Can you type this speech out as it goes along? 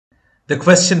The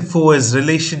question 4 is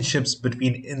relationships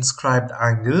between inscribed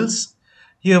angles.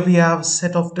 Here we have a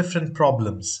set of different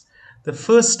problems. The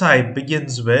first type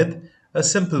begins with a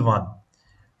simple one.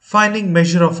 Finding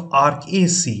measure of arc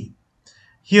AC.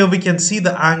 Here we can see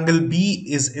the angle B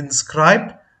is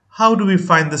inscribed. How do we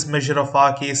find this measure of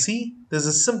arc AC? There's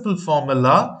a simple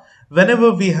formula.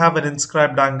 Whenever we have an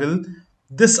inscribed angle,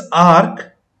 this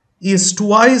arc is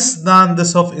twice than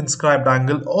this of inscribed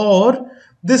angle, or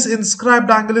this inscribed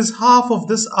angle is half of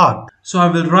this arc. So I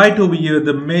will write over here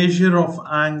the measure of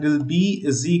angle B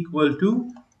is equal to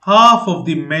half of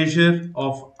the measure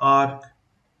of arc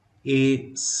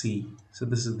AC. So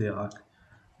this is the arc.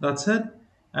 That's it.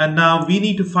 And now we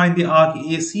need to find the arc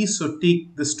AC. So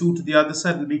take this 2 to the other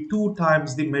side. It will be 2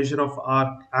 times the measure of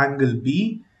arc angle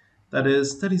B. That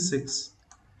is 36.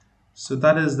 So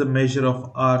that is the measure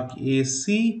of arc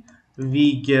AC.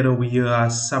 We get over here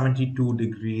as 72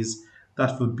 degrees.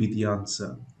 That would be the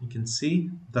answer. You can see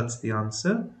that's the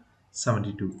answer,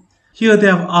 72. Here they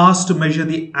have asked to measure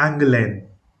the angle N.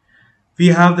 We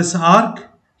have this arc.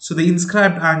 So the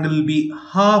inscribed angle will be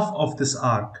half of this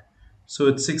arc. So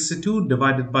it's 62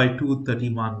 divided by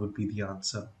 231 would be the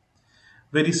answer.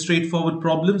 Very straightforward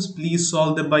problems. Please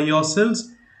solve them by yourselves.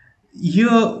 Here,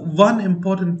 one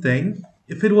important thing.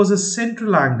 If it was a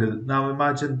central angle, now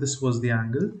imagine this was the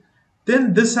angle,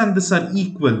 then this and this are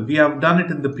equal. We have done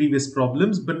it in the previous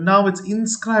problems, but now it's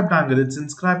inscribed angle. It's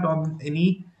inscribed on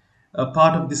any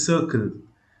part of the circle.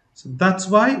 So that's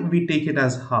why we take it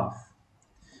as half.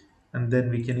 And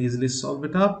then we can easily solve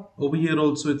it up. Over here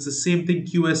also it's the same thing,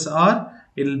 QSR.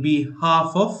 It'll be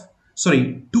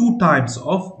 2 times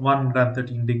of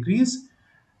 113 degrees.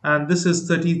 And this is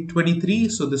 23,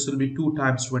 so this will be 2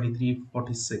 times 23,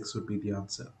 46 would be the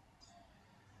answer.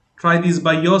 Try these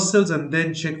by yourselves and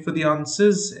then check for the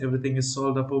answers. Everything is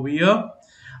solved up over here.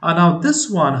 And now this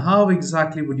one, how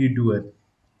exactly would you do it?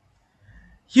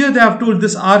 Here they have told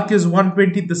this arc is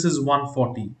 120, this is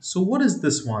 140. So what is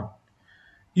this one?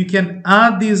 You can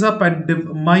add these up and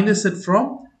minus it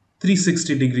from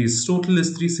 360 degrees. Total is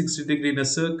 360 degrees in a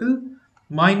circle.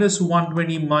 Minus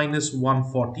 120 minus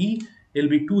 140.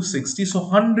 It'll be 260. So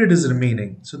 100 is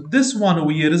remaining. So this one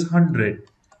over here is 100.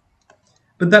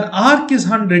 But that arc is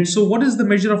 100. So what is the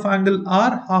measure of angle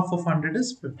R? Half of 100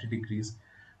 is 50 degrees.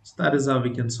 So that is how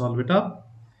we can solve it up.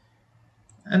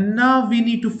 And now we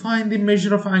need to find the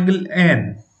measure of angle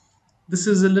N. This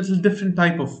is a little different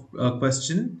type of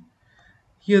question.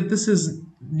 Here this is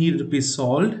needed to be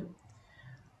solved.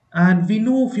 And we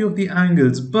know a few of the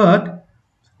angles, but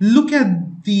look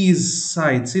at these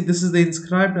sides. See, this is the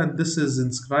inscribed and this is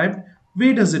inscribed.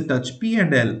 Where does it touch? P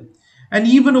and L. And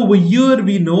even over here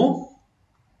we know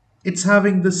it's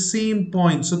having the same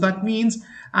point. So that means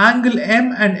angle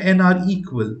M and N are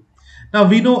equal. Now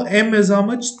we know M is how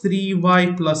much?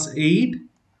 3y plus 8.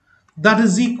 That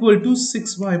is equal to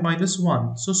 6y minus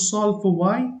 1. So solve for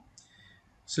y.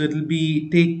 So it will be,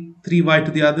 take 3y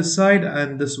to the other side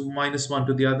and this minus 1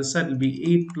 to the other side. It will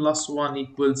be 8 plus 1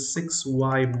 equals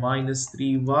 6y minus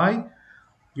 3y.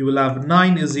 You will have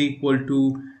 9 is equal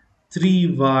to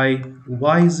 3y.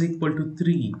 Y is equal to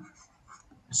 3.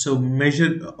 So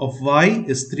measure of y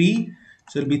is 3.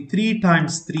 So it will be 3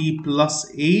 times 3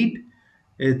 plus 8.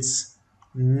 It's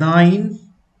 9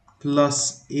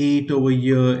 plus 8 over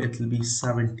here. It will be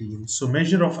 17. So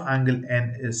measure of angle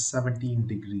N is 17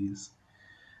 degrees.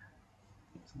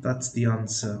 That's the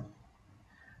answer.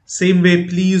 Same way,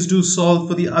 please do solve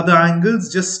for the other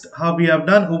angles, just how we have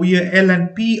done. Over here, L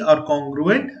and P are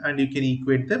congruent and you can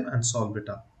equate them and solve it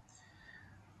up.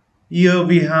 Here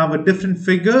we have a different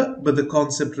figure, but the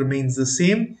concept remains the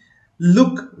same.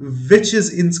 Look which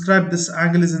is inscribed. This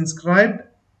angle is inscribed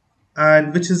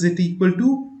and which is it equal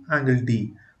to? Angle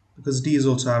D, because D is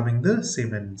also having the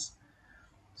same ends.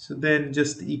 So then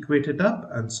just equate it up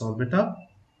and solve it up.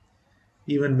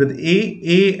 Even with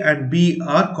A and B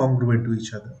are congruent to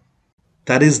each other.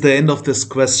 That is the end of this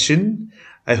question.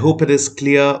 I hope it is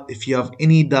clear. If you have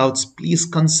any doubts, please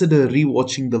consider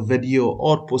rewatching the video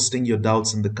or posting your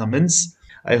doubts in the comments.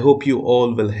 I hope you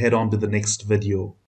all will head on to the next video.